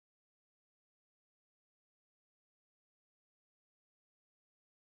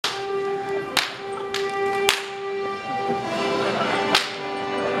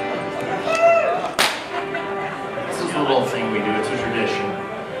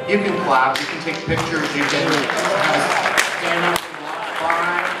You can clap, you can take pictures, you can stand up and walk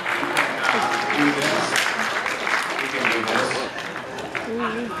by, you can do this, you can do this.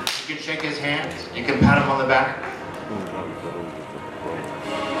 You can shake his hand, you can pat him on the back.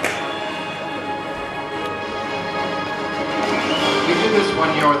 We did this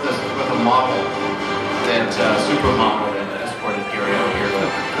one year with a model, that supermodel that escorted Gary out here, but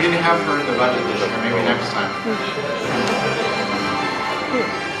we didn't have her in the budget this year, maybe next time.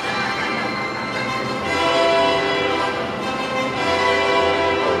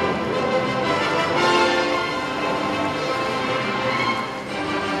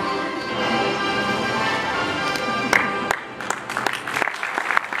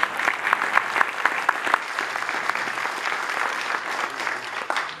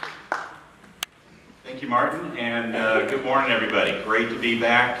 Martin, and good morning everybody. Great to be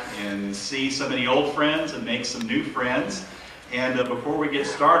back and see so many old friends and make some new friends. And before we get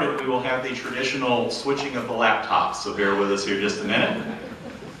started, we will have the traditional switching of the laptops, so bear with us here just a minute.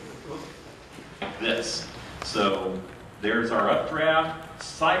 Like this. So there's our updraft,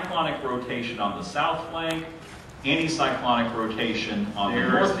 cyclonic rotation on the south flank, anticyclonic rotation on the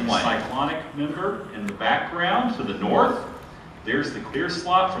north flank. There's the cyclonic member in the background to the north. There's the clear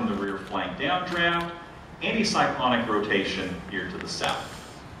slot from the rear flank downdraft. Anticyclonic rotation here to the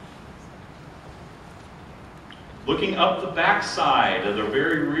south. Looking up the back side of the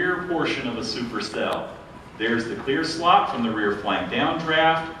very rear portion of a supercell, there's the clear slot from the rear flank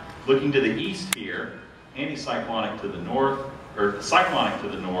downdraft. Looking to the east here, anticyclonic to the north, or cyclonic to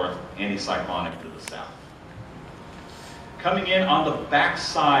the north, anticyclonic to the south. Coming in on the back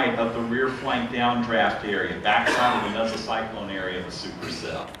side of the rear flank downdraft area, back side of the mesocyclone area of a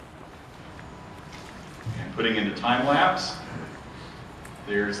supercell. And putting into time lapse,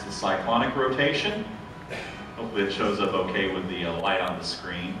 there's the cyclonic rotation. Hopefully it shows up okay with the light on the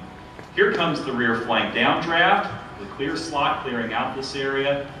screen. Here comes the rear flank downdraft, the clear slot clearing out this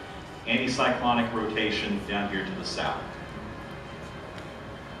area, anticyclonic rotation down here to the south.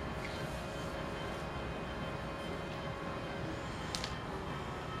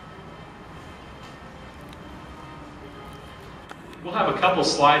 We'll have a couple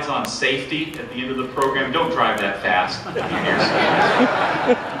slides on safety at the end of the program. Don't drive that fast.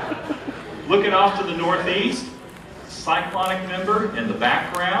 Looking off to the northeast, cyclonic member in the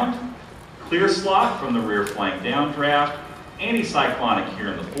background, clear slot from the rear flank downdraft, anticyclonic here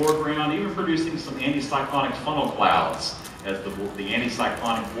in the foreground, even producing some anticyclonic funnel clouds as the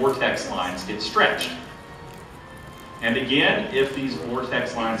anticyclonic vortex lines get stretched. And again, if these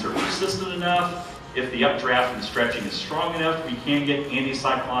vortex lines are persistent enough, if the updraft and stretching is strong enough, we can get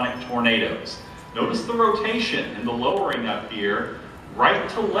anticyclonic tornadoes. Notice the rotation and the lowering up here, right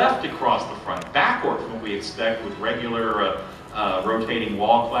to left across the front, backward from what we expect with regular rotating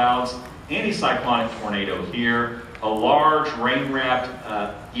wall clouds. Anticyclonic tornado here, a large rain-wrapped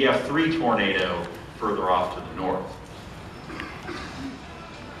EF3 tornado further off to the north.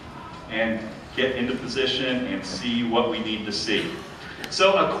 And get into position and see what we need to see.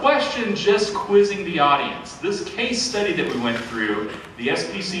 So a question just quizzing the audience. This case study that we went through, the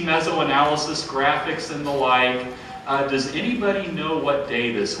SPC mesoanalysis, graphics and the like, does anybody know what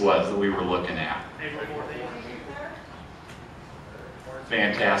day this was that we were looking at? April 14th.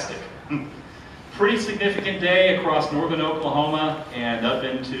 Fantastic. Pretty significant day across northern Oklahoma and up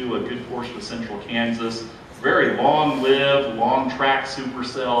into a good portion of central Kansas. Very long-lived, long-track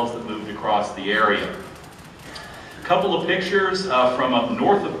supercells that moved across the area. A couple of pictures from up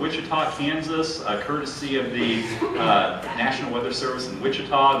north of Wichita, Kansas, courtesy of the National Weather Service in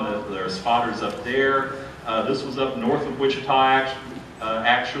Wichita, and there are spotters up there. This was up north of Wichita,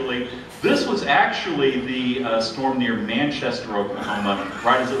 actually. This was actually the storm near Manchester, Oklahoma,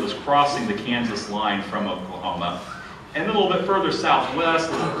 right as it was crossing the Kansas line from Oklahoma. And then a little bit further southwest,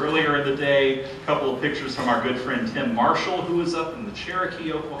 a little earlier in the day, a couple of pictures from our good friend Tim Marshall, who was up in the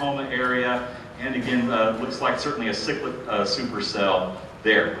Cherokee, Oklahoma area. And again, looks like certainly a cyclic supercell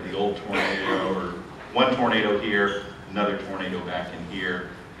there with the old tornado, or one tornado here, another tornado back in here,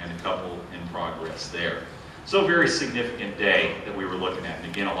 and a couple in progress there. So a very significant day that we were looking at.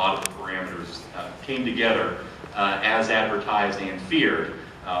 And again, a lot of the parameters came together as advertised and feared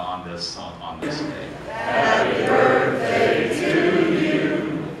on this day. Happy birthday to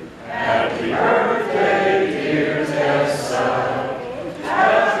you. Happy birthday, dear Tessa.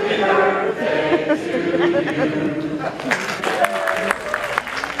 Happy birthday to you.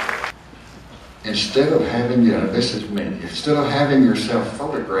 Instead of having, this is me, instead of having yourself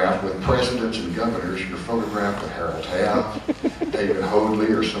photographed with presidents and governors, you're photographed with Harold Taft, David Hoadley,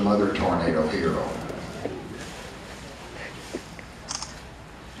 or some other tornado hero.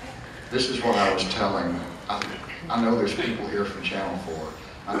 This is what I was telling. I know there's people here from Channel 4.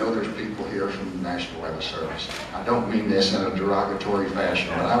 I know there's people here from the National Weather Service. I don't mean this in a derogatory fashion,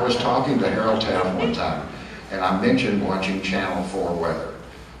 but I was talking to Harold Taft one time, and I mentioned watching Channel 4 weather.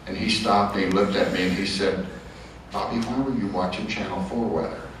 And he stopped me, looked at me, and he said, "Bobby, why were you watching Channel 4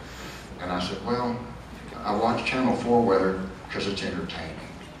 weather?" And I said, "Well, I watch Channel 4 weather because it's entertaining.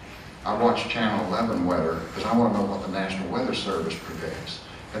 I watch Channel 11 weather because I want to know what the National Weather Service predicts.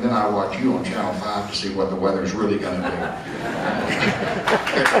 And then I watch you on Channel 5 to see what the weather's really going to do."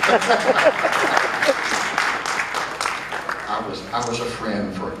 I was a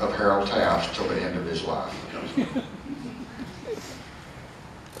friend of Harold Taft till the end of his life.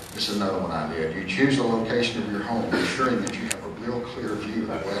 This is another one I did. You choose the location of your home, ensuring that you have a real clear view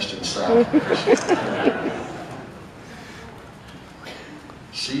of the west and south.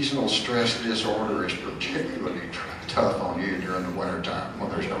 Seasonal stress disorder is particularly tough on you during the wintertime when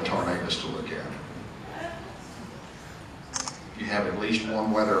there's no tornadoes to look at. You have at least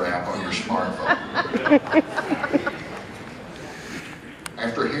one weather app on your smartphone.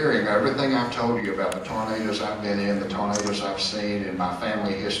 After hearing everything I've told you about the tornadoes I've been in, the tornadoes I've seen, in my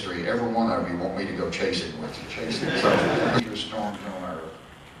family history, every one of you want me to go chasing with you, chasing some storms on Earth,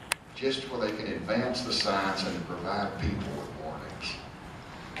 just where they can advance the science and provide people with warnings.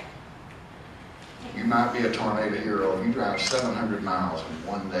 You might be a tornado hero. You drive 700 miles in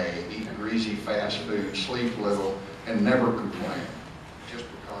one day, eat greasy fast food, sleep little, and never complain, just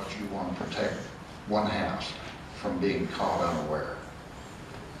because you want to protect one house from being caught unaware.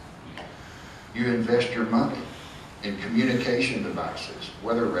 You invest your money in communication devices,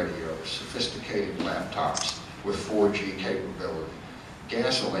 weather radios, sophisticated laptops with 4G capability,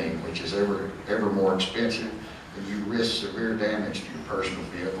 gasoline, which is ever more expensive, and you risk severe damage to your personal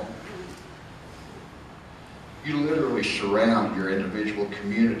vehicle. You literally surround your individual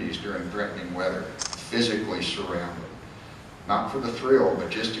communities during threatening weather, physically surround them. Not for the thrill, but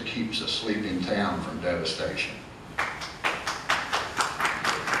just to keep a sleeping town from devastation.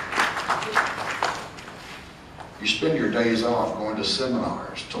 You spend your days off going to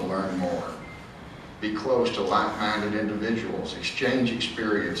seminars to learn more. Be close to like-minded individuals, exchange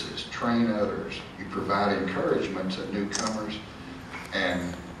experiences, train others. You provide encouragement to newcomers,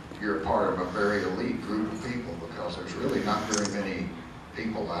 and you're a part of a very elite group of people, because there's really not very many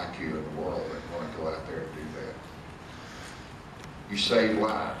people like you in the world that want to go out there and do that. You save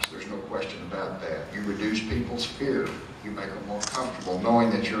lives, there's no question about that. You reduce people's fear. You make them more comfortable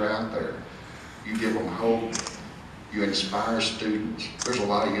knowing that you're out there. You give them hope. You inspire students. There's a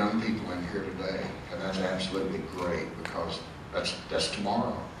lot of young people in here today, and that's absolutely great, because that's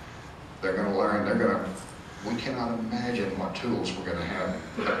tomorrow. They're going to learn. We cannot imagine what tools we're going to have